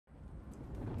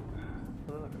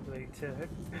elevator.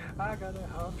 I got a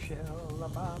half shell on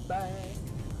my back.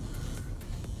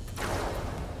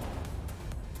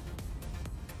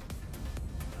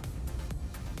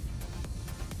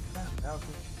 Now you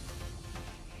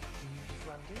just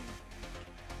landed.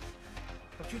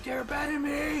 Don't you dare abandon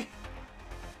me!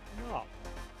 What?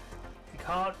 You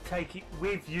can't take it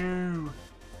with you. You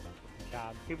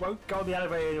can. It won't go on the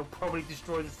elevator. It'll probably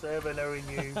destroy the server, knowing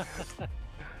you.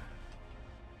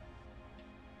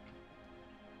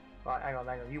 Right, hang on.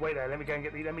 You wait there. Let me go and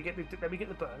get the. Let me get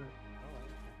the button.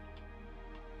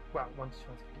 Well, once.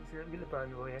 Let me get the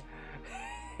button over here.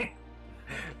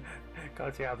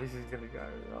 Can't see how this is gonna go.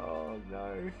 Oh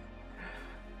no.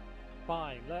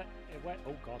 Fine. Let it wait.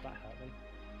 Oh god, that hurt me.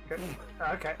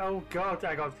 Okay. Oh god.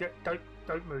 Hang on.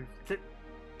 Don't move.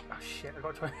 Oh shit. I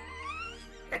got to try.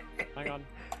 Hang on.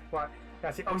 Right.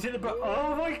 That's it. I was in the button.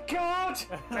 Oh my god.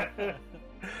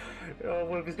 Oh,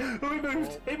 what was... oh, it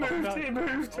moved! It moved! No. It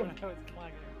moved! Oh no, it's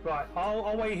clanging. Right,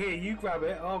 I'll wait here. You grab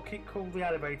it. I'll call the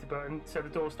elevator button so the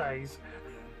door stays.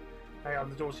 Hang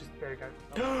on, the door's just... there we go.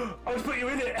 Oh. I was putting you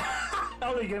in it!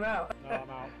 How did you get out? No,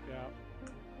 I'm out. Yeah.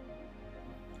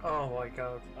 Oh my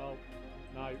god. Oh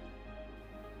no.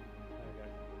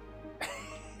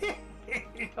 There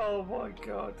we go. Oh my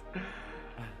god.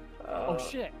 Oh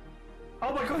shit!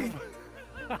 Oh my god!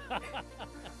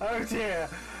 Oh dear!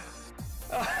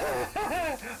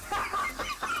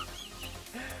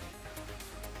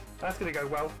 That's gonna go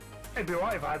well. It'd be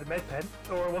alright if I had the med pen,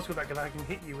 or what's that I can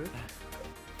hit you with.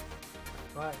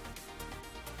 Right.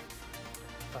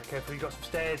 Right, careful, you've got some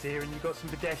stairs here and you've got some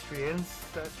pedestrians,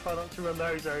 so try not to run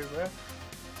those over.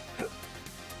 So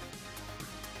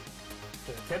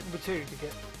attempt number 2 to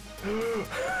get...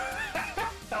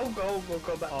 oh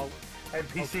god, that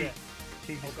NPC.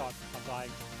 Oh god, I'm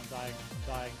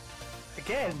dying.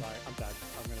 Again? I'm dead.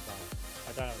 I'm gonna die.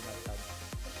 I don't have a med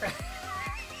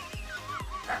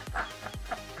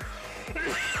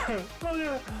pen. Oh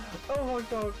yeah. Oh my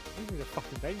god. These are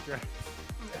fucking dangerous.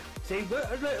 See,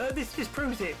 look, this just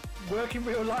proves it. Work in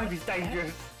real life is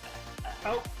dangerous.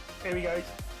 Oh, here he goes.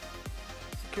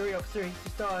 Security officer, he's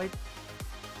just died.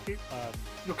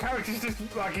 Your character's just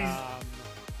like he's...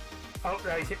 oh,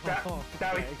 no, he's hit that.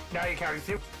 Now your character's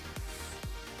hit.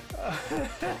 Maybe we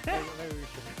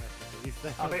shouldn't mess with these.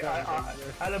 I think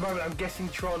at the moment I'm guessing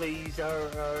trolleys are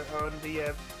on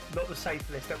the not the safe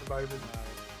list at the moment.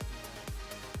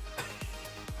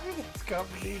 I just can't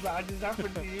believe that just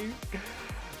happened to you.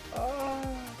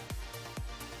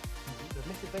 The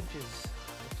misadventures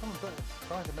of Tom Burns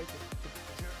trying to make it.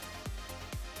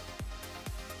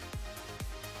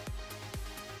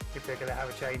 If they're going to have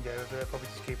a changeover, they're probably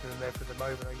just keeping them there for the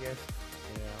moment, I guess.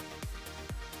 Yeah.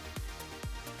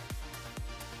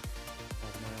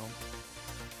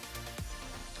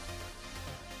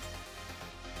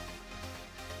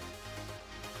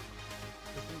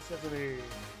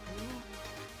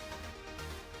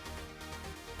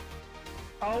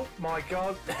 Oh my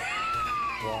god!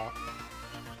 What?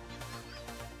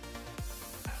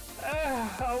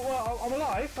 Well, I'm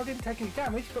alive. I didn't take any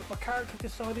damage, but my character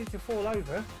decided to fall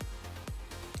over.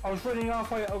 I was running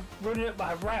halfway, running up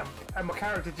my ramp, and my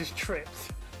character just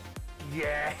tripped.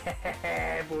 Yeah,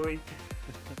 boy.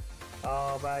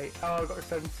 Oh mate. Oh, I've got the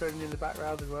sun in the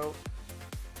background as well.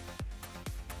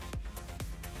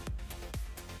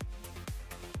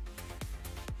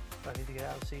 I need to get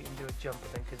out of the seat and do a jump, I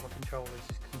think, because my controller is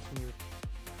just continuing.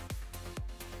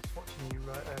 Just watching you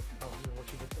right there. Oh, I'm going to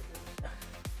watch you do it.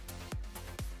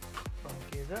 Oh,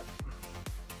 gears up.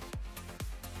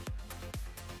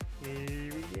 Here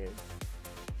he is.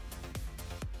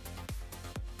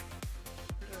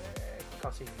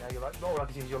 Can't see you now, you're like, all I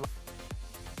can see is your light.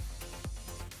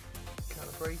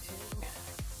 Calibrating.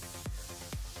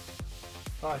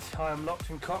 Right, I am locked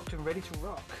and cocked and ready to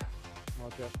rock.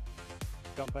 Roger.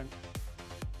 Jumping.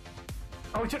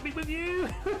 Oh, he took me with you!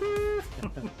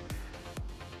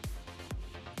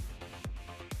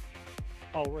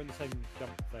 Oh, we're in the same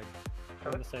jump thing.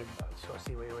 We're in the same. Just got to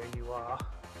see where you are.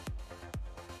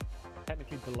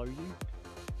 Technically below you.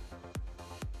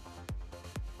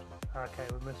 Okay,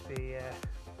 we must be.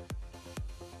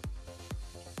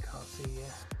 Can't see you.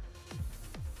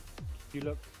 You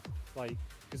look like,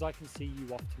 because I can see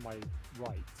you off to my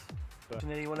right. But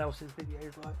And anyone else's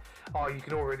videos like? Oh, you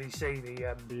can already see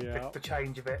the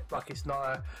change of it. Like it's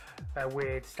not a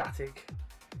weird static.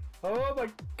 Oh my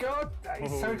god, that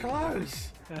is so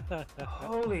close!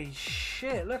 Holy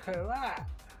shit! Look at that.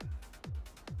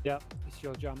 Yep, it's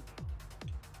your jump.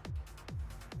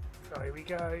 Oh, here we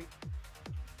go.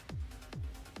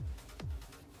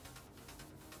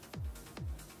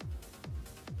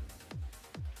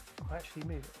 I actually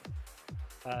move it.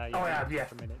 Yeah, Oh, I it have, took yeah.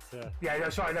 A minute to. Yeah,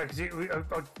 that's right. No, because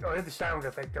I heard the sound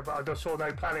effect, but I saw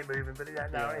no planet moving. But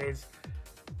now it is.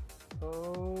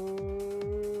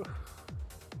 Oh.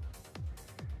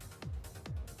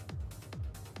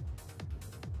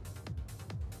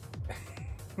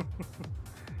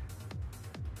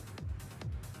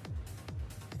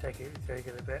 Take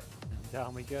it a bit. And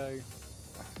down we go.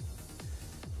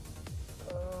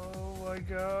 Oh my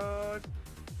god.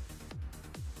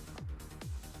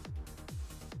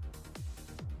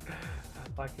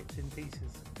 Like it's in pieces.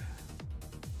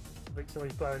 I think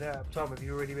somebody's blown out. Tom, have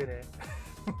you already been here?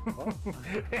 What?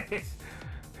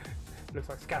 Looks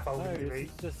like scaffolding No, to me.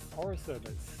 it's just Orison.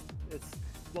 It's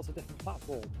lots of different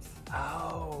platforms.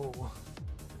 Oh.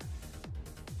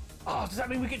 Oh, does that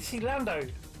mean we get to see Lando?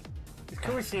 Is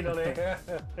Coruscant on it?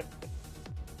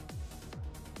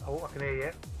 Oh, I can hear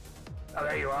you. Oh,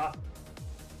 there you are.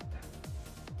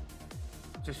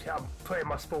 Just I'm putting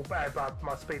my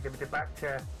my speed limiter back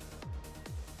to.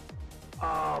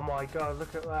 Oh my god!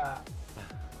 Look at that.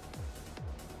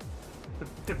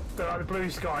 The blue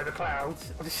sky, the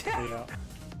clouds. Yeah.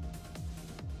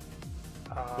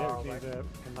 Oh, We do mate. the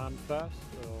command first,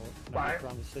 or Right.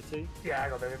 around the city. Yeah,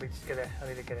 hang on, let me just I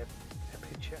need to get a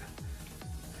picture.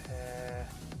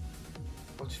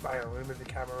 I'll just hang on, move the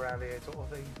camera around here, sort of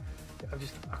thing.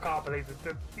 I can't believe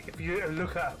that if you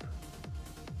look up,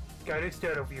 go to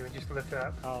external view and just look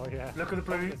up. Oh yeah. Look at the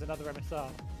blue. There's another MSR.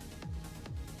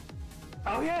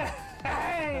 Oh yeah!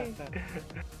 Hey!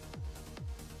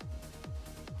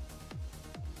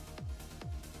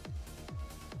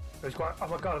 It was quite. Oh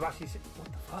my god! I've actually seen.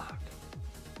 What the fuck?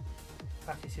 I've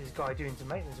actually seen this guy doing some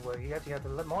maintenance work. He actually had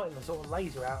the sort of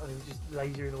laser out, and he was just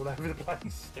lasering all over the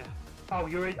place. Yeah. Oh,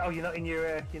 you're in. Oh, you're not in your.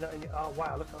 You're not in your. Oh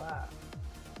wow! Look at that.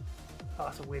 Oh,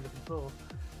 that's a weird looking floor.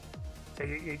 So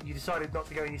you decided not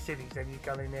to go in your civvies, then you've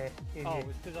gone in there. Oh,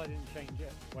 it's because I didn't change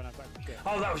it when I got the ship.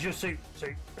 Oh, that was your suit.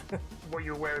 What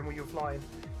you were wearing when you were flying.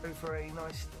 Going for a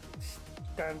nice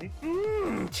standing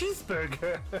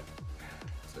cheeseburger.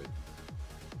 So,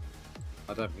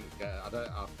 I don't think I don't.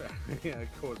 Yeah, it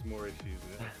caused more issues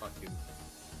than it fucking.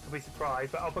 I'll be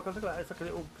surprised, but oh, because look at that. It's like a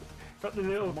little. It's like the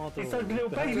little. Model. It's like a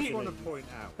little I baby. just want to point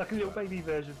out. Like a little baby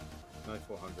version. No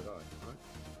 400i, right?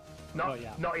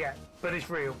 Not yet, but it's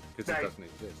real. Because it doesn't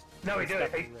exist. No, it It's does.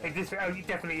 definitely real. It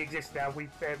definitely exists now. Look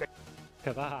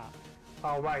at that.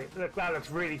 Oh right, look, that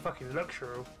looks really fucking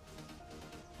luxury.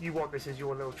 You want this as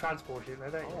your little transport ship,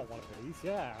 don't I you? want one of these.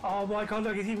 Yeah. Oh my god,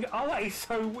 look, it's even. Oh, that is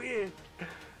so weird.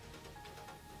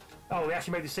 Oh, they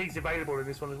actually made the seats available in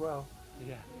this one as well.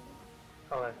 Yeah.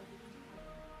 Oh,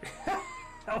 there.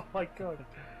 Oh my god,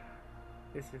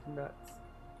 this is nuts.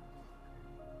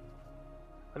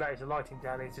 I noticed the lighting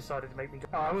down here decided to make me go.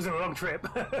 Oh, it wasn't a long trip.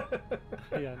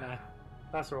 Yeah. No.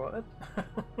 That's alright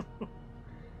then.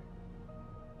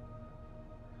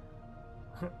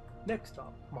 Next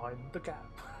up, mind the gap.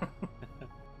 God,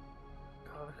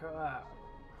 look at that.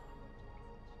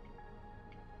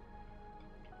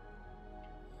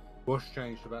 What's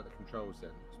changed about the controls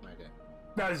then? That's made it.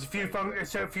 No, there's a few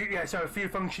a few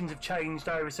functions have changed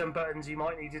over. Some buttons you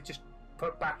might need to just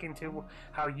put back into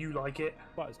how you like it.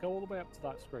 Right, let's go all the way up to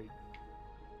that screen.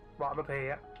 Right, I'm up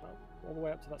here, All the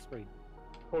way up to that screen.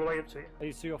 all the way up to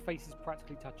it. So your face is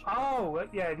practically touching. Oh,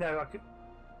 yeah, no, I could.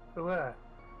 Where?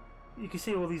 You can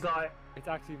see all these like, It's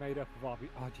actually made up of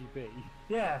RGB.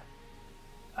 yeah.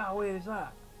 How weird is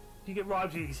that? You get right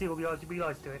up to it, you can see all the RGB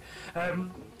lights to it.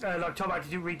 Like Tom had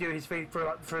to redo his feed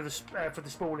for the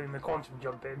spawning, the quantum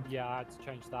jumping. Yeah, I had to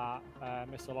change that.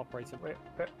 Missile operator. Wait, in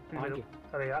the Behind middle. you.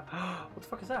 Oh, there you are. What the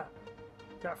fuck is that?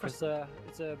 Is that for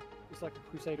It's like a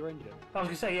Crusader engine. I was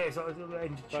gonna say, yeah, it's like a little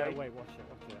engine But shape. wait, watch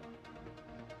it.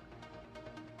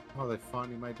 Oh, they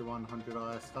finally made the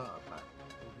 100i startup pack.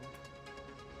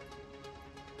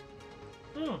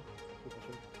 Hmm.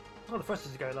 Oh, the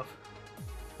thrusters are going off.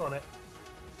 Go on it.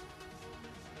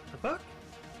 The fuck?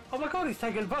 Oh my god, it's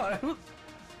taken apart.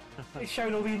 It's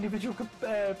showing all the individual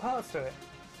parts to it.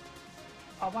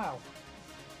 Oh wow.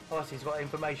 Oh, I see, it's got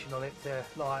information on it to,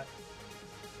 like...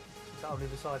 Is that on the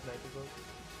other side maybe? Well?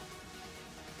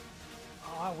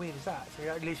 Oh, how weird is that? So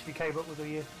you literally came up with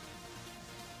the...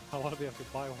 I want to be able to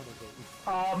buy one of these.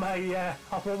 Oh mate, yeah.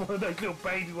 I want one of those little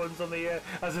baby ones on the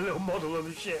as a little model on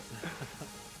the ship.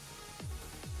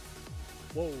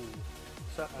 Whoa.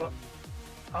 So,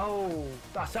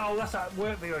 that's that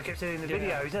work video I kept seeing in the Yeah.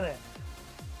 video, isn't it?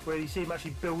 Where you see him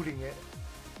actually building it.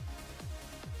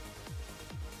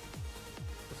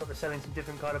 Looks like they're selling some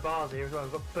different kind of bars here as well.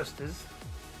 We've got Busters.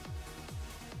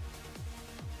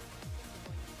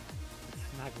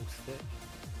 Snaggle stick.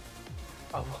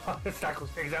 Oh, Snackle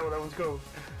Stick, is that what that one's called?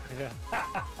 Yeah.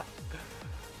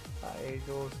 That is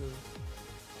awesome.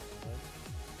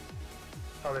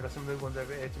 Oh, they've got some new ones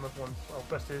over here, some other ones, oh,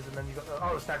 busters, and then you've got the,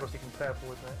 oh, the stag was sticking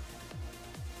purple, isn't it?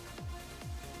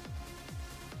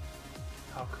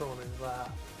 How cool is that?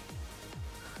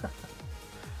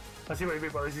 I see what you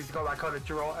mean by this. It's got that kind of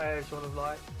draw, sort of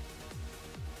like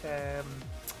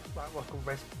what's called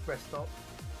rest stop.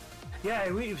 Yeah,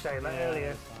 we were saying that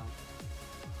earlier.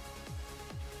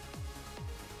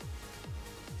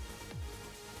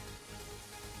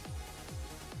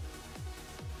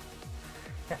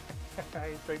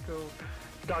 It's pretty cool.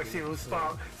 You can see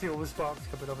all the sparks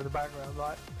coming off in the background,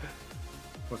 like.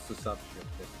 What's the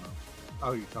subscript this month?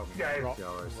 Oh, you told me. Yeah, about the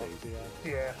ROCs.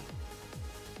 Yeah.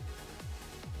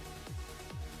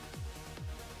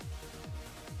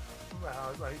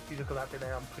 Well, like, if you look at that bit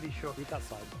there, I'm pretty sure Read that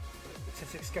side. it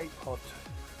says escape pod.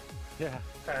 Yeah.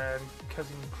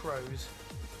 Cousin Crows.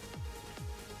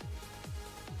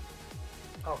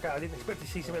 Okay, I didn't expect to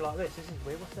see something like this. This is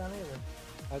weird. What's down here then?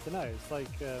 I don't know. It's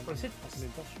like, is it? like an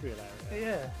industrial area.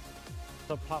 Yeah.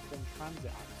 So platform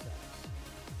transit access.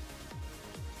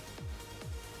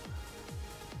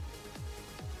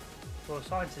 Well, the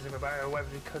sign says about whoever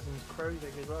the Cousins Crow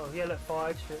thing as well. Yeah, look,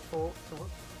 5, shit, 4. So what?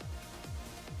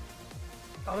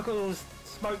 Oh, look at all this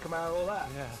smoke come out of all that.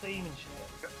 Yeah. Steam and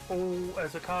shit. All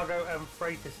as a cargo and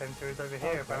freighter centre is over here,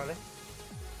 Okay. apparently.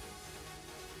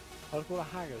 I've got the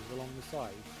hangars along the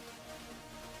side.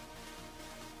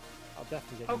 I'll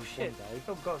definitely get Oh these shit. one day.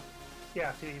 Oh god. Yeah,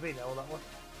 I see what you mean, all that one.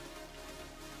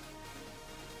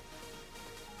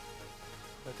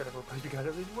 I don't know if we're supposed to go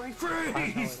this way.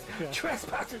 Freeze! Yeah.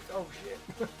 Trespassers! Oh shit.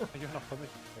 You're not permitted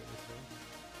to take this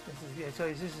one. So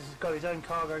this has got his own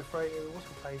cargo freighter. What's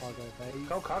the place? Cargo bay.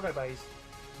 Oh, cargo bays.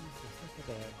 Jesus,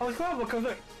 look at it. Oh, it's got because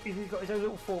look, he's got his own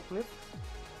little forklift.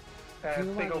 Can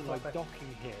you Big imagine old like forklift.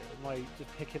 docking here and like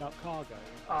just picking up cargo?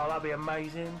 Oh, that'd be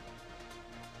amazing.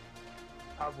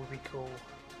 That would be cool.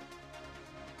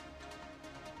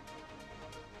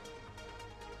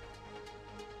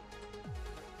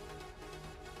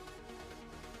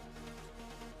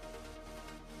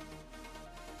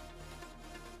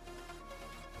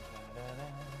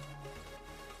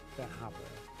 Don't have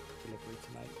a delivery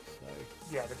to make, so.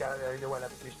 Yeah, they won't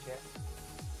have it just yet.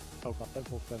 Oh god,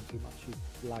 don't walk them too much,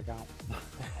 you lag out.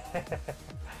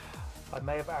 I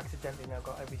may have accidentally now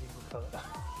got every single colour.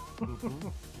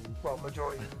 Well,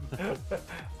 majority of them.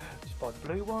 Just buy the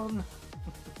blue one.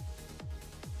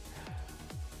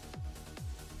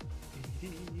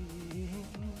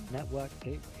 Network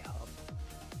Gateway Hub.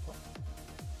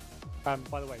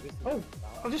 By the way, this is Oh,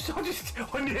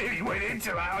 I nearly went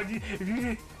into that. If you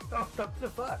did, oh, what the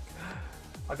fuck?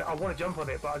 I want to jump on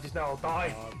it, but I just know I'll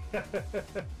die.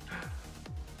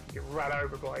 Get ran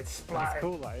over by it, splat. That's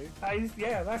cool though.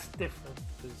 Yeah, that's different.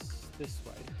 There's this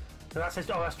way. So that says,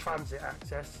 oh, that's transit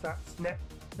access. That's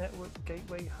network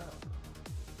gateway hub.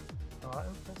 Alright,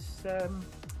 let's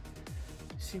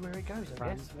see where it goes, I guess.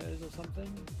 Transmitters or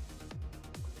something?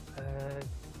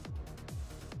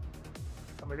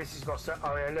 I mean, this has got.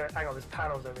 Oh yeah, look, hang on. There's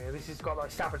panels over here. This has got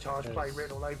like sabotage plate There's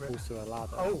written all over it. Also a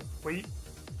ladder. Oh,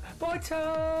 bye,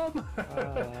 Tom.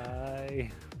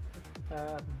 Hi.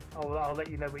 I'll let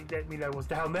you know. Let me know what's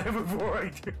down there before I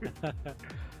do.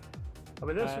 I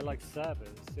mean, there's like servers.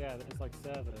 Yeah, there's like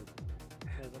servers.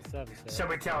 There's like servers here.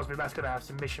 something tells me that's going to have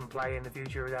some mission play in the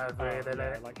future over here. Then,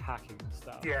 yeah, like hacking and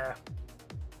stuff. yeah,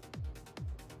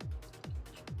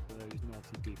 For those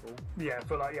naughty people. yeah,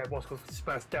 but like what's called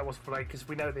Spurs Devils play because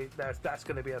we know that that's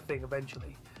going to be a thing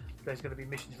eventually. There's going to be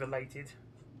missions related.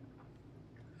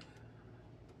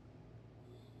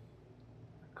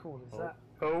 Cool is that?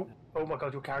 Oh my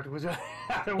god, your character was weird.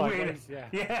 Sideways,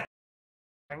 Yeah.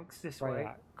 Thanks this way.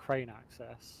 Crane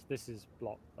access. This is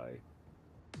blocked though.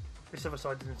 This other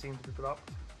side doesn't seem to be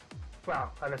blocked.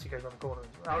 Well, unless he goes around the corner.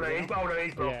 Oh no, he's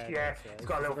blocked. Yeah, it's he's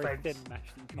got a little very fence. thin mesh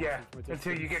that you can't Yeah, see from a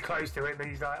until you distance. get close to it, then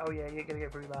he's like, oh yeah, you're gonna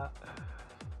get through that.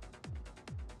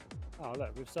 Oh look,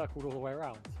 we've circled all the way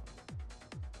around.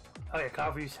 Oh yeah,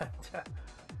 Carview Centre.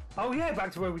 Oh yeah,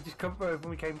 back to where we just come when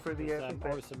we came through the There's thing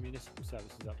there. some municipal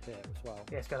services up here as well.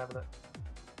 Yeah, let's go and have a look.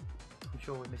 I'm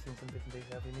sure we're missing some bits and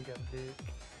pieces. We need to go and do.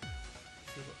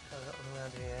 See what's going on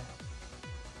around here.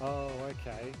 Oh,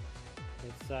 okay.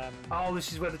 It's Oh,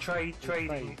 this is where the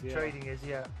trading yeah. trading is.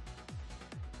 Yeah,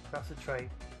 that's the trade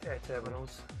air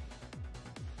terminals.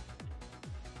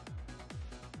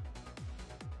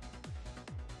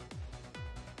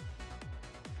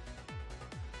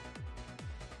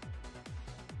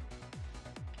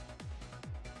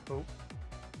 Oh,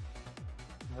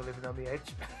 I'm living on the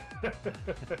edge.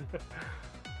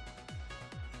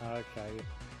 okay.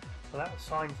 Well, that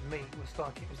sign to me was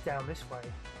like it was down this way.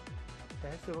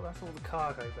 That's all the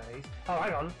cargo bays. Oh,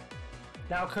 hang on.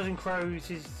 Now Cousin Crows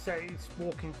is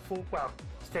walking full. Well,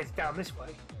 stays down this way.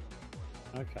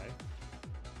 Okay.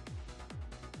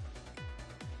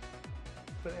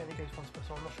 But then it goes one spot,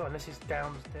 so I'm not sure unless it's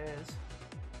downstairs.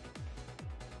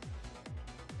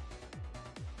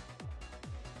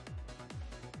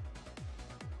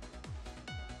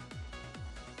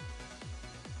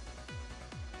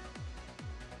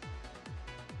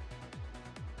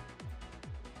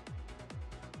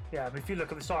 Yeah, but if you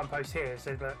look at the signpost here, it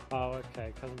says that. Oh,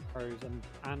 okay. Cousin Crows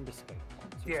and escape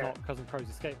pods. So Yeah. It's not Cousin Crows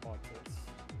escape pods. It's.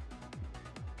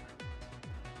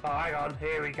 Oh, hang on,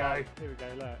 here we go. Here we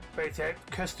go. Look. But it's a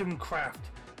custom craft,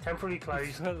 temporarily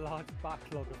closed. A large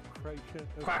backlog of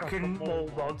Kraken mall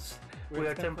mods with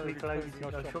a temporarily closed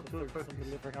shop to focus on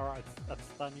delivering our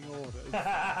outstanding orders.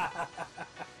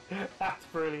 That's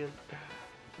brilliant.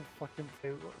 Fucking.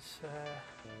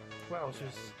 What else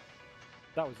was?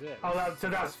 That was it. Oh,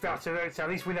 so at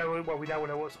least we know. Well, we now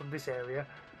know what's on this area.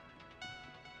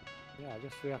 Yeah, I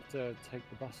guess we have to take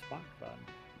the bus back then.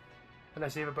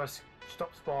 Unless the other bus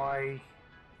stops by.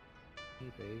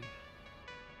 Maybe.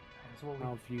 That's what we-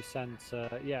 Cloudview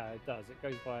Centre. Yeah, it does. It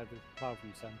goes by the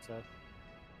Cloudview Centre.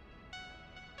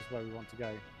 Is where we want to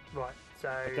go. Right. So.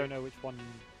 I don't know which one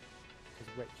is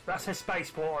which. That's a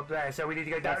spaceport up there, so we need to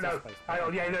go down. That's a No, spaceport. hang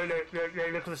on,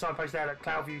 yeah, look at the signpost there, look,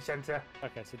 Cloudview Centre.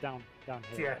 Okay, so down So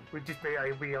here. yeah, we'll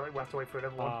have to wait for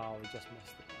another one. Oh, we just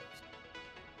missed the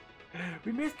place.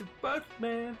 We missed the bus,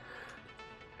 man.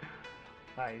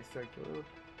 That is so cool.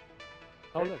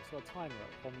 Oh, look, it's got a timer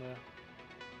up on the.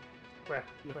 Where?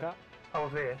 Look Where? up. Oh,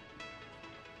 up here.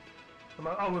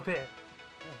 Oh, up here.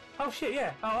 Yeah. Oh shit,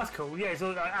 yeah. Oh, that's cool. Yeah, it's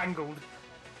all angled.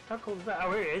 How cool is that?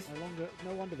 Oh, here it is.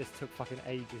 No wonder this took fucking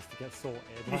ages to get sorted.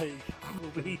 Like,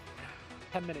 Probably.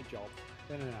 10-minute job,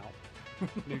 in and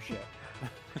out. New shit.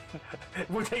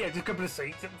 Well, yeah, just a couple of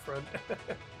seats in front.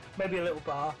 Maybe a little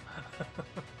bar.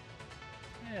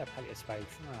 Yeah, plenty of space.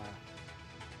 Nah.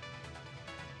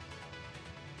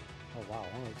 Oh wow,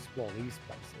 I want to explore these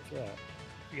places.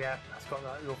 Yeah. Yeah, that's got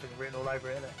that little thing written all over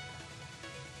it, isn't it?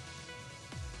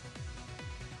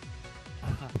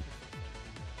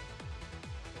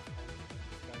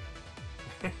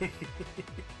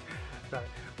 No,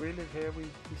 we live here, we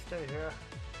stay here.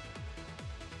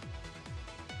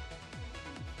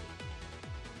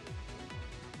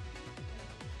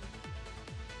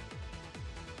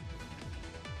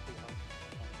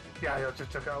 Yeah, I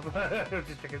just took it off.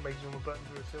 Just checking, making sure my buttons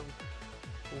were still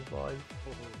all fine.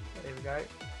 There we go. Okay,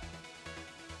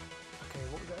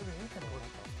 what we got over here?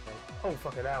 Oh,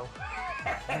 fucking hell.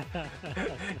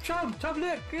 Tom,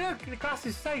 look, the class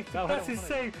is safe. The class is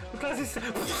safe. The class is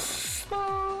safe.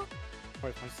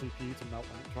 Wait for my CPU to melt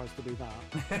when it tries to do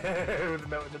that. With the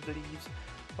melting of the leaves.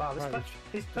 Wow, this Right, place.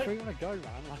 This Where place. you want to go,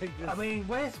 man? Like, I mean,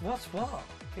 what's what?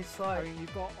 It's I like mean,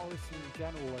 you've got Orison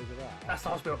General over there. that's the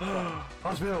hospital.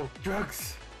 Hospital,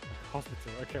 drugs.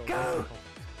 Hospital. Okay, well, Go!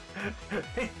 that's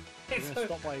the It's hospital. You're gonna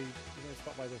stop by. You're gonna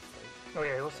stop by this thing. Oh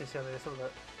yeah, what's this over there? Some of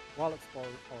that. While exploring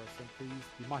Orison, please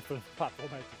be mindful of the platform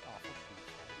edges. Oh,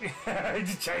 fuck It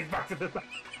just changed back to the back.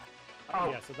 you.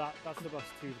 Oh Yeah, so that's the bus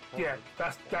to the yeah,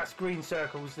 college. that's green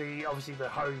circles. The obviously the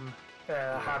home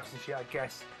hubs and shit. I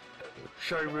guess Oh,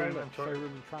 showroom look, and showroom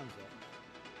and transit.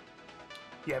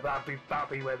 yeah, but that'd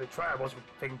be where the trail was.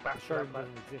 Thing back The to showroom that.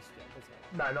 doesn't exist yet, does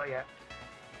it? No, not yet.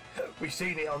 We've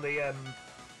seen it on the Yeah.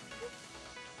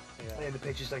 in the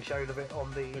pictures they showed of it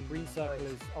on the. The green circle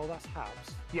is. Oh, that's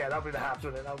Habs. Yeah, that'll be the hubs,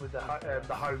 wouldn't it? That'll be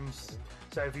the homes.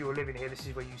 So if you were living here, this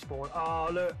is where you spawn. Oh,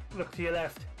 look to your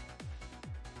left.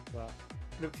 But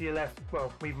Look to your left.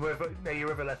 Well, even near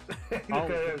your other left. Look Oh, at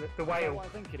the is that whale. what I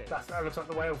think it is. That looks like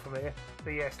the whale from here.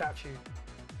 The statue. You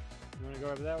want to go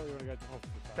over there, or you want to go to the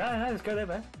hospital? No, let's go there,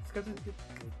 man. Let's go.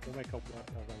 We'll make our way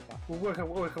back. We'll work our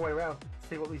way around.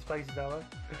 See what these places are like.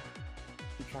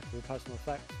 Keep track of your personal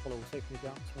effects, follow all safety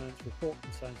announcements, report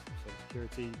concerns for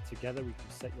security. Together we can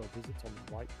set your visits on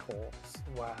the right course.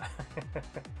 Wow.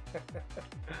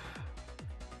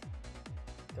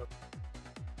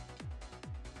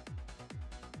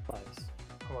 Guys,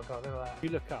 Oh my god, look at if you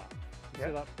look up, you Yeah.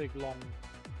 see that big long that.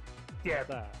 Yeah,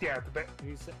 there? yeah, the bit.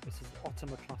 This is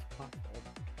Optima class platform.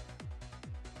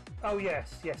 Oh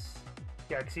yes. Yeah,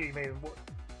 I can see what you mean.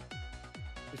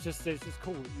 It's just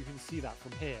cool that you can see that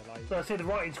from here. Like, So I say the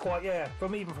writing's quite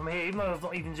from here, even though I've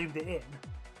not even zoomed it in.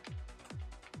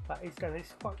 But it's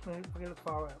quite we look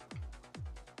far out.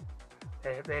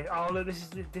 There. Oh look, this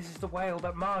is the whale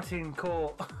that Martin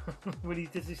caught when he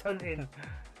did his hunting.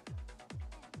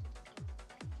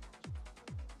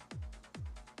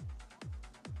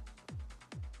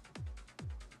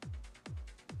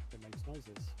 it makes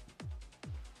noises.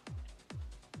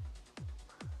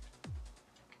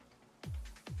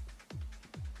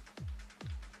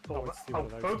 always see one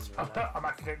of those. Oops! in real life. I'm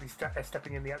accidentally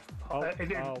stepping in the actual. Oh,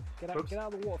 in it. oh, get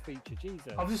out of the water feature,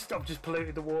 Jesus. I've just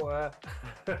polluted the water.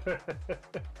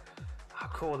 How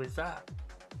cool is that?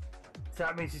 So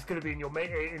that means it's going to be in your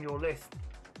list.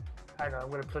 Hang on, I'm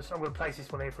going to place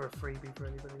this one here for a freebie for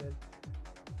anybody then.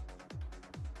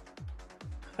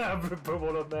 I'm going to put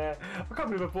one on there. I can't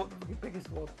believe I bought the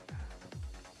biggest one.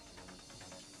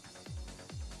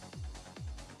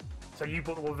 So you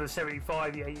bought the one for the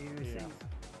 75, yeah,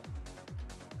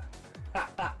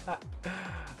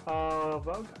 oh,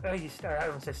 but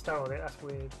everyone says star on it. That's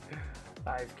weird.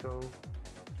 That is cool.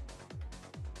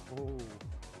 Oh,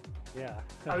 yeah.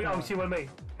 Oh, see what I mean?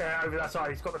 Over that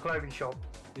side, it's got the clothing shop.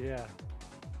 Yeah.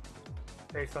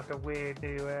 It's like a weird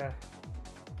new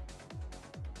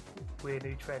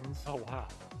trends. Oh wow.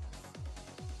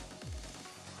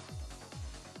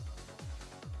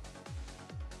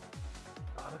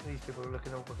 Oh, look at these people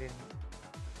looking all fucking.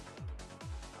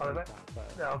 I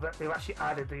bet they've actually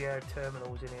added the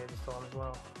terminals in here this time as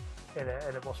well, in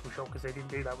a possible shop, because they didn't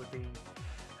do that with the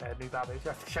new Babbage.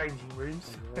 That's the changing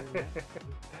rooms. Yeah.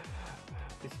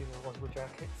 This is the possible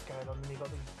jackets going on, and you got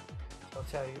the. I'll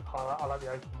tell you, I like the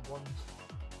open ones.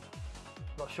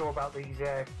 Not sure about these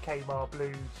Kmart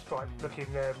blue stripe looking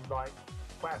like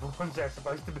whatever ones they're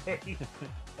supposed to be.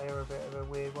 They are a bit of a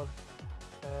weird one.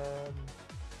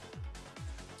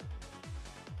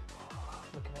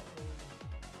 Looking at the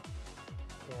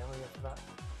we'll get to that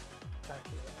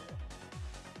jacket there.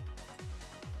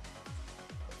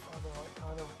 Find the right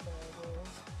kind of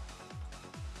wears.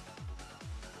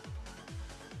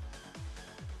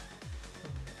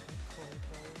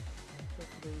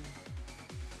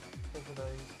 Look at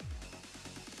those.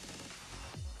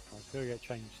 It's gonna get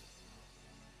changed.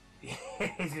 Yeah,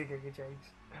 he's gonna get changed.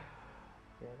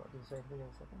 Yeah, I've got to do the same thing in a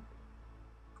second.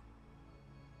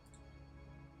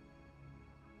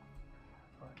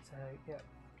 Right, so, yeah.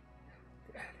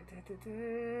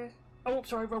 Oh,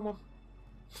 sorry, wrong one.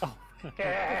 Oh,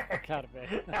 get out of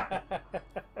it.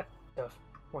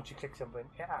 Once you click something,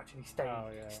 it actually stays,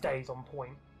 stays on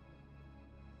point.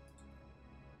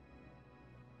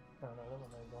 No, that one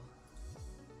goes on.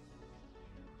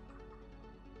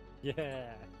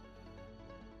 Yeah.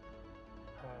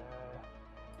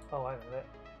 Oh, hang on a minute.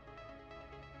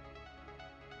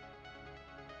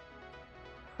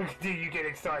 Do you get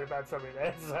excited about something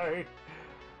there? So,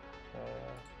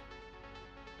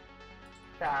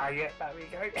 yeah, there we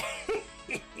go.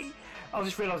 I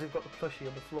just realised we've got the plushie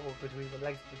on the floor between the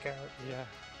legs of the character. Yeah.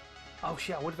 Oh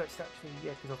shit! I would have actually,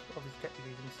 yeah, because obviously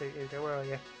technically in the suit. Here we go. Where are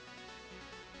you?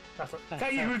 That's what, is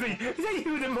that you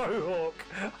with the mohawk?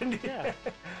 Yeah.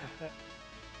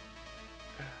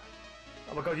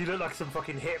 Oh my god, you look like some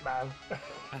fucking hitman.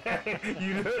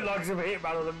 You look like some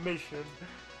hitman on a mission.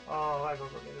 Oh, hang on,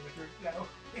 I've got to get a drink now.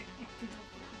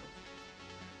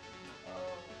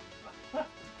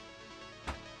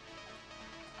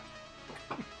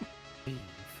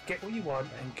 Get what you want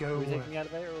and go. Are we taking the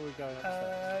elevator or are we going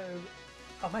upstairs?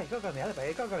 Oh mate, you gotta go in the elevator,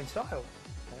 you gotta go in style.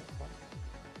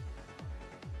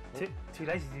 Okay, too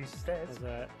lazy to use the stairs.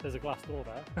 There's a glass door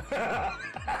there.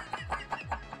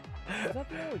 Is that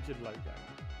the Origin logo?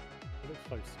 It looks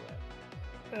close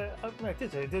to it. No, it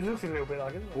does. It looks a little bit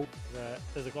like it, doesn't it? Oh,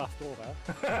 there's a glass door there.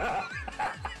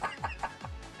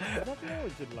 Is that the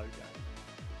Origin logo?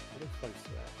 It looks close to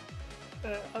it.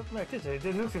 No, it does.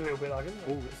 It looks a little bit like it,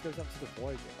 doesn't it? Oh, this goes up to the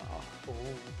Voyager now.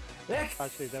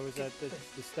 Actually, there was the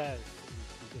stairs.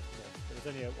 There's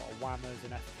only a Whammers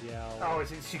and FTL. Oh,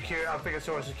 it's secure. I think I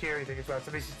saw a security thing as well. So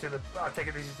this is to the. I take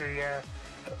it this is to the.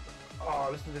 Oh,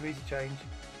 listen to the music change.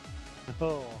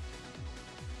 Oh.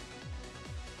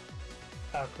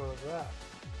 How cool is that?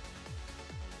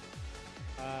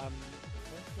 Why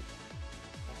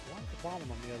is the barman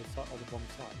on the other side, on the wrong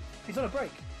side? He's on a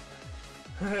break.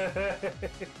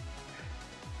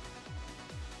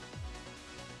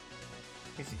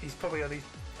 he's probably on his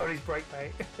break,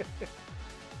 mate.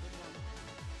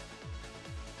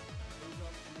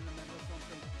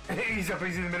 He's in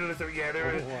the middle of something. Yeah,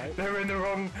 they're in the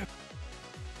wrong.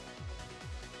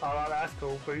 Oh, that's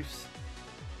cool. Boost.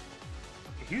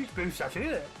 A huge boost, actually,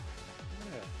 isn't it?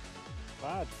 Yeah.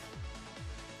 Bad.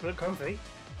 Look comfy.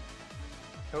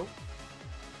 Cool.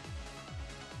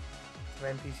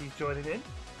 Some NPCs joining in.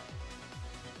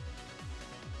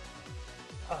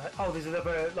 Oh, there's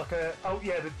another, like a... Oh,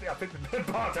 yeah, I think the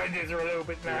bartenders are a little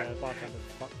bit now. Yeah,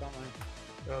 bartenders fucked, aren't they?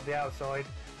 They're on the outside.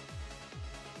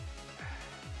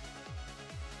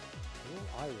 They're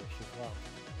all Irish as well.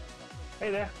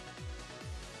 Hey there.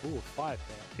 Ooh, 5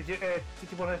 there.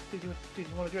 Did you want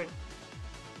a drink?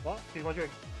 What? Did you want a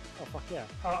drink? Oh fuck yeah.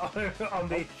 I'm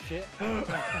the. Oh shit.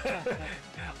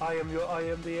 I am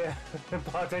the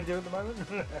bartender at the moment.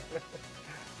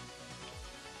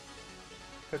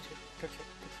 Touch it.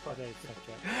 Oh, there, touch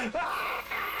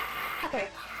it.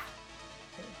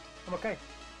 I'm okay.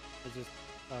 It's just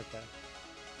okay.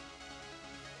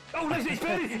 Oh no, it's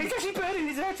burning! It's actually burning!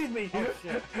 It's hurting me! Oh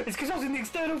shit. It's because I was in the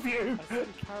external view! I see the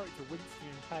character wincing in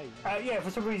pain. Yeah, for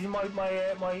some reason my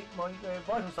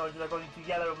vital signs have gone into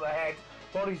yellow on my head.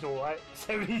 Body's alright.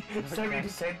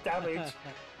 70% damage.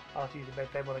 I'll have to use a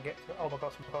med bed when I get to. Oh my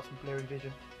god, I've got some blurry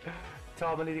vision.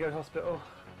 Tom, I need to go to hospital.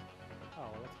 Oh,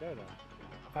 let's go then.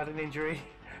 I've had an injury.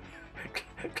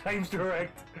 Claims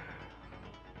direct.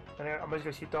 Anyway, I'm going to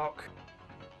go see Doc.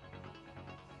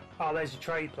 Oh, there's a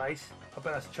trade place. I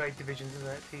bet that's a trade division, isn't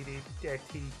it?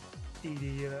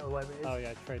 TDD or whatever it is. Oh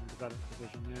yeah, trade and development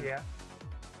division. Yeah. Yeah.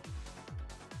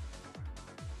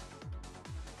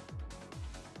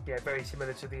 Yeah, very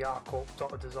similar to the ArcCorp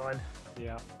sort of design.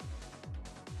 Yeah.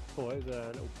 Oh, it was a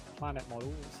little planet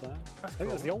model. So. That's I think cool.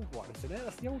 that's the old one, isn't it?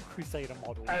 That's the old Crusader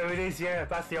model. Oh, it is. Yeah,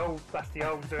 that's the old the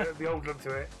old look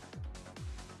to it.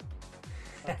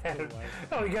 That's cool, mate.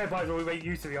 Oh, you go by the way we make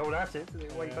use of the old assets.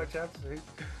 What you Yeah. don't have to.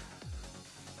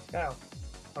 Now,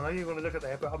 I know you want to look at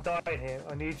there, but I'm dying here.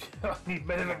 I need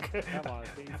medic. Come on,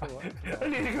 get you through it. I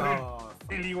need to go. Oh,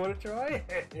 Really, you want to try?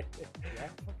 Yeah,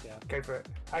 fuck yeah. Go for it.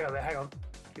 Hang on there. Hang on.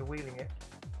 You're wheeling it.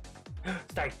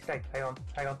 Stay. Hang on.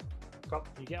 Stop.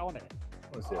 You get on it.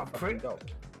 what's it? I'm Fucking pretty- dog.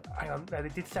 Hang on. No, they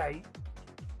did say.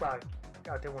 Well,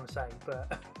 I don't want to say,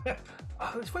 but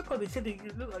oh, it's funny. They said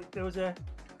it looked like there was a.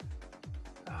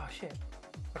 Oh shit!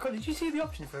 Did you see the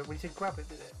option for it when you said grab it?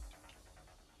 Did it?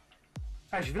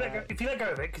 Actually, if you let go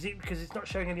of it, because it's not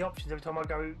showing any options every time I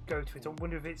go to it. I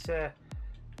wonder if it's because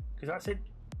that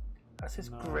says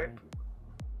No. grip.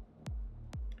 It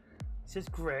says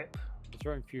grip. It's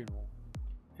your own funeral.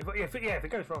 If it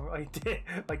goes wrong, I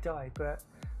die. But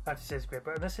that just says grip.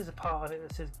 But unless there's a part on it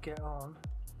that says get on,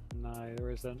 No,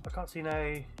 there isn't. I can't see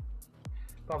no.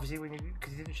 But obviously,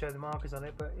 because he didn't show the markers on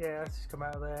it. But yeah, let's just come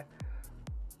out of there.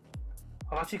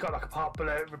 I've actually got like a part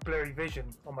blurry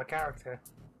vision on my character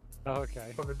Oh,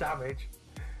 okay. from the damage.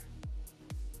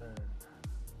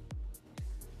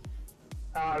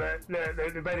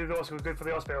 The bed of the hospital was good for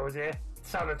the hospital, was here.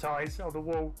 Sanitise on the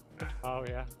wall. Oh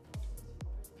yeah.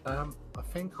 I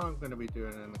think I'm going to be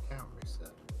doing an account reset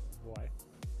Why?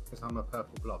 because I'm a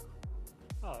purple blob.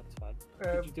 Oh, that's fine.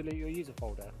 Um, Did you delete your user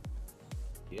folder?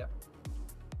 Yep.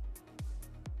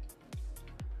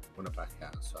 Want to back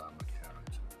out so I'm a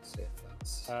character. See if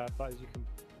that's. But as you can,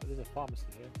 there's a pharmacy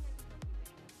here.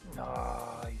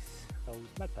 Nice. Those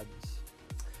med pens.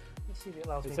 Let's see if it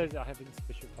allows It me. says I have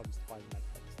insufficient funds to buy med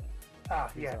pens there.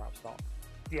 These Yeah. are out of stock.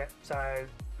 Yeah, so,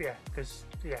 yeah, because,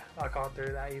 I can't do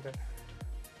that either.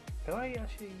 Can I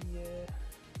actually,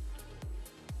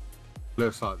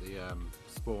 Looks like the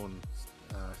spawn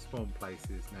place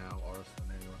is now Orison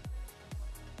anyway.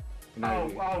 You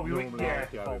normally yeah.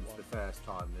 I go in for the first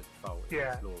time, the default is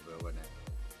Yeah. Lawville, isn't it?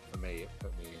 For me, it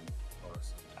put me in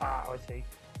Orison. I see.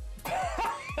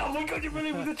 Oh my god, you're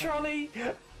running with the trolley!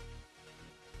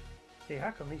 See,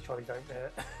 how come these trolleys don't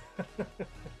hurt?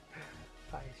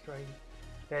 That is strange.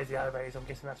 There's the elevators, I'm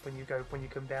guessing that's when you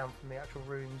come down from the actual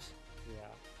rooms. Yeah.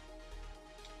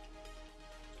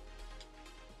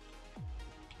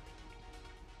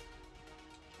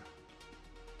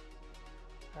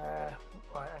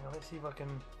 Right, hang on, let's see if I can.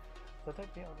 I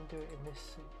don't think I can do it in this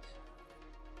suit.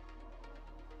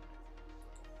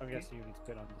 I'm guessing you need to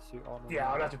put on the suit on.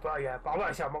 Yeah, I'll have to put. Yeah, but I'm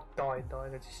actually I'm not dying.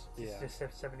 It's Yeah. just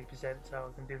 70%, so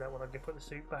I can do that when I can put the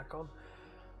suit back on.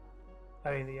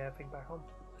 I mean the thing back on.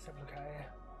 Let's have a look at it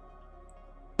here.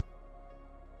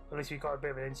 At least we've got a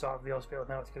bit of an insight of the hospital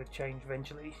now. It's going to change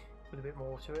eventually with a bit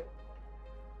more to it.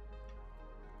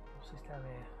 What's this down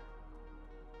here?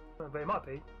 Oh, but it might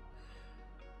be.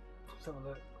 Let's have a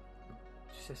look.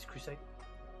 It just says Crusade.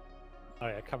 Oh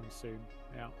yeah, coming soon.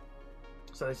 Yeah.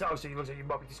 So it's obviously looks like you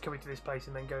might be just coming to this place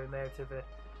and then going there to the.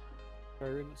 A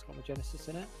room that's got my Genesis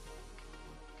in it.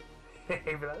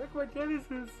 Be like, look at my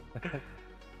Genesis.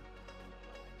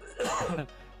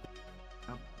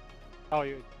 Oh, are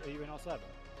you in our server?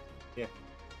 Yeah.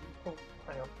 Oh,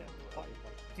 hang on. Yeah. Party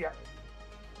place. Yeah.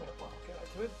 Well, I'll get back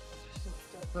to it.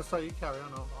 No, so you carry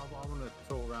on. I want to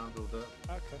tour around all the.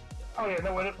 Okay. Oh yeah,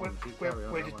 no, we're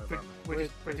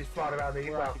just flying around the.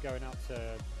 We're Well, actually going out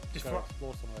to just go fly,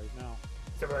 explore some of those now.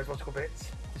 some of those what's called bits.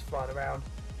 Just flying around.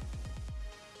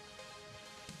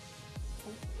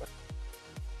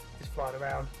 Just flying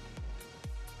around.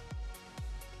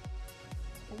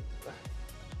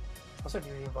 I'll send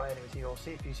you the invite anyway, so you'll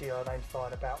see if you see our names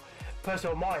flying about.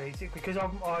 Personally, on mine, it's because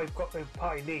I've got the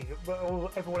party lead, but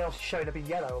everyone else is showing up in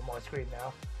yellow on my screen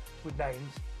now with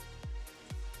names.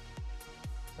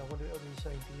 So I wonder if it'll do the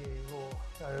same for you, or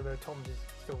no, Tom's is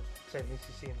still saying this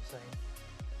is seeing the same.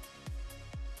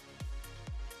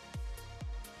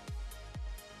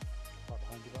 Right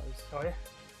behind you, that is. Oh yeah.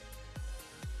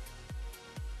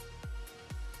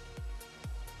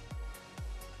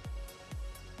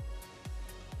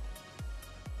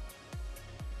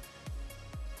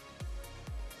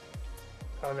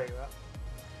 Oh, there you are.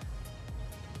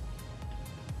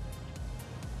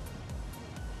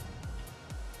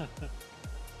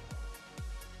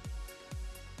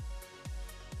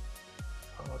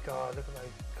 Oh my god, look at those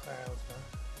clouds, man.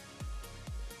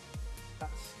 That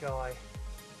sky.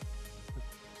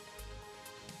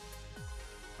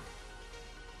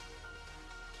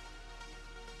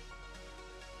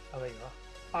 Oh, there you are.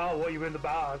 Oh, what, you were in the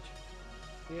barge?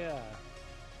 Yeah.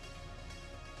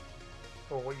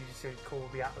 Or what you just said called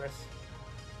the Atlas.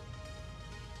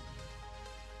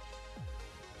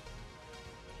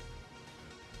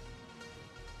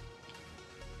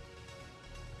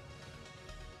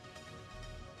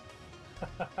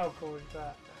 How cool is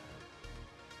that?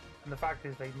 And the fact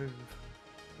is they move.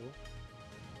 Cool.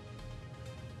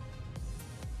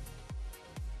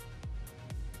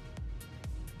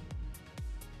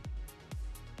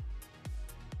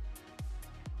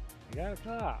 Yeah, look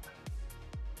at that.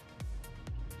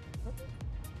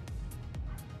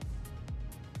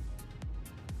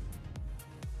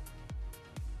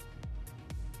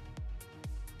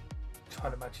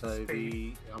 Trying to match the So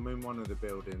speed. I'm in one of the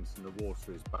buildings and the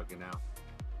water is bugging out.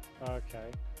 Okay.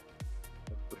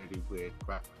 A really weird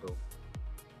crackle.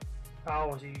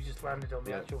 Oh, so you just landed on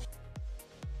the Yeah. actual.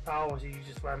 Oh, so you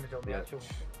just landed on the Yeah. actual.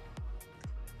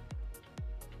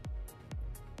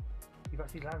 You've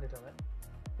actually landed on it.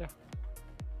 Yeah.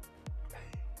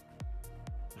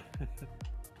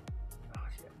 Oh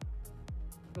shit.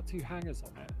 I've got 2 hangers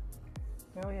on it.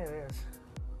 Oh yeah, there is.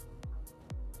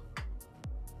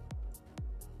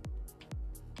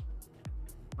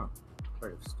 Oh,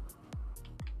 closed.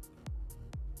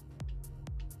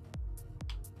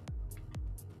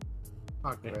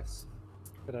 Hi, Chris.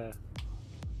 Gonna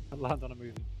land on a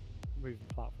moving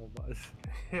platform, that is.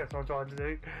 Yeah, that's what I'm trying to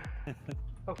do.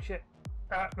 Oh shit.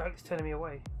 No, it's turning me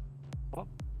away. What?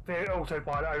 The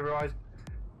autopilot override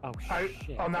Oh out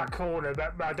shit. on that corner,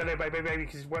 but I don't know, maybe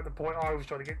because it weren't the point I was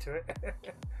trying to get to it.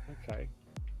 Okay.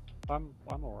 I'm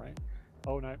alright.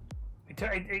 Oh no.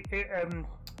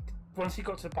 Once you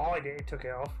got to behind it, it took it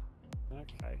off.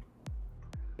 Okay.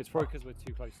 It's probably because we're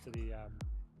too close to the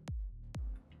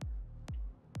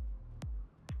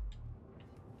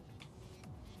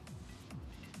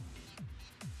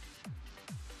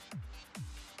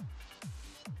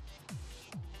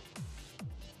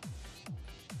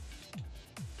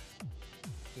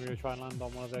we're gonna try and land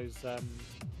on one of those things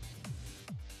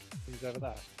over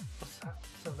there. What's that?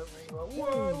 Something really well.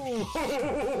 Whoa!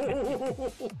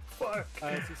 Fuck. So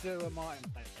you see where Martin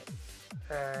played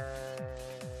it?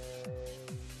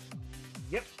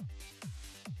 Yep.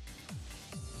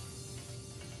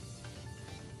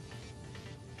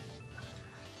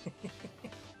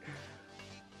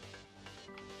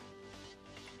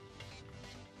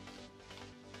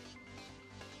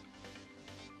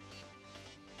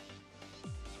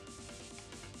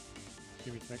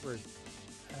 You need to make room.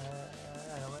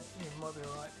 Hang on, mate. It might be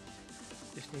alright.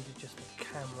 Just need to adjust my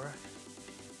camera.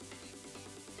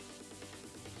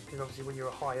 Because obviously when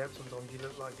you're high up sometimes you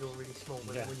look like you're really small,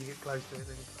 but Yeah. when you get close to it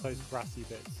then Those grassy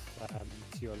bits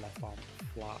to your left arm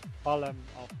flat. I'll No,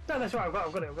 that's right, I've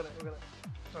got it.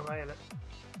 Oh, I look.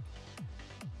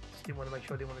 Just didn't want to make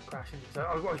sure I didn't want to crash into it.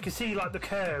 So I could see like the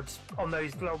curbs on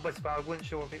those little bits, but I wasn't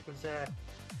sure if it was there. oh,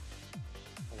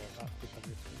 wait, that's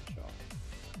becoming a screenshot.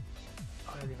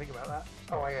 I didn't think about that.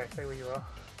 Oh yeah, stay where you are.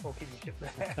 Or keep your ship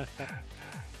there.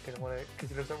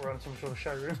 Because it looks like we're on some sort of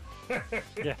showroom.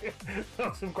 Yeah.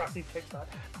 On some grassy pits like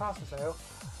cars for sale.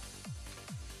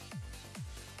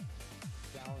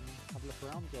 Get out and have a look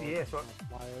around. Or Yeah, so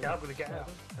fly over? yeah, I'm gonna get Yeah. out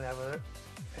and have a look.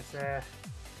 It's see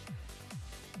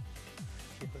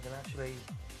if we can actually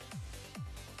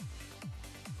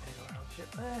get our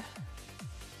ship there.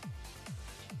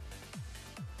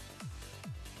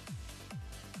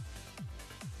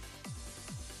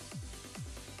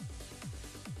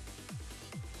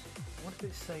 I wonder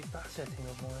if it saved that setting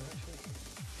on mine actually.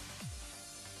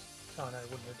 Oh no, it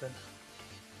wouldn't have done.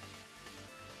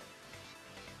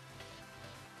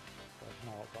 Well,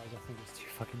 not, but I think it's too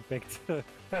fucking big to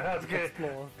That's good.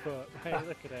 explore. But hey,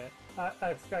 look at it.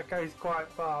 That goes quite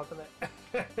far, doesn't it?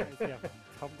 It's, yeah,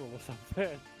 tumble or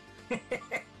something.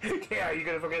 Yeah, you're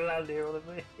gonna fucking land here on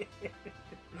me.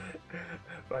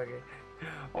 Okay.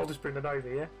 I'll just bring the Nova,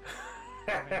 yeah?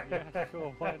 Yeah,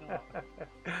 sure, why not?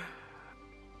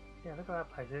 Yeah, look at that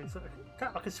place. It's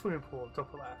like a swimming pool on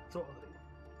top of that, sort of thing.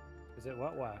 Is it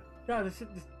what? Where? No, this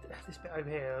bit over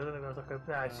here, I don't know if it was like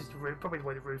a... No, it's just a roof, probably the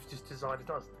way the roof's just designed. It's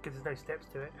not because there's no steps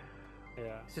to it.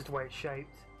 Yeah. It's just the way it's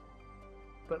shaped.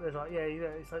 But there's like, yeah, you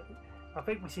know, it's like... I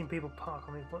think we've seen people park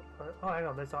on these... Oh, hang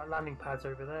on, there's like landing pads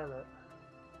over there, look.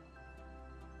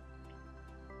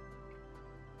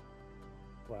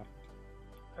 Where?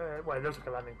 Well, it looks like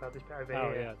a landing pad, this bit over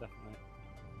Oh here. yeah, definitely.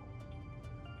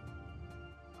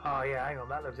 Oh, yeah, hang on,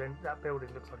 that building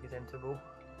looks like it's enterable.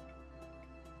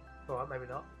 Alright, maybe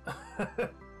not.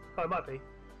 Oh, it might be.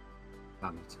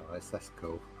 Sanitized, that's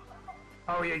cool.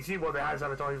 Oh, yeah, you see what it has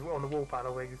advertised on the wall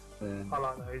panel wings. Yeah. I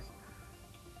like those.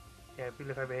 Yeah, if you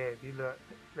look over here, if you look,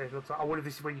 it looks like. I wonder if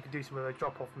this is where you can do some of those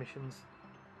drop-off missions.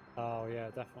 Oh yeah,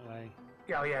 definitely.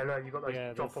 Yeah, oh, yeah, look, you've got those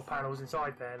Yeah, drop-off panels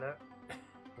inside there, look.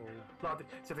 Cool. Like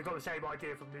so they've got the same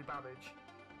idea from New Babbage.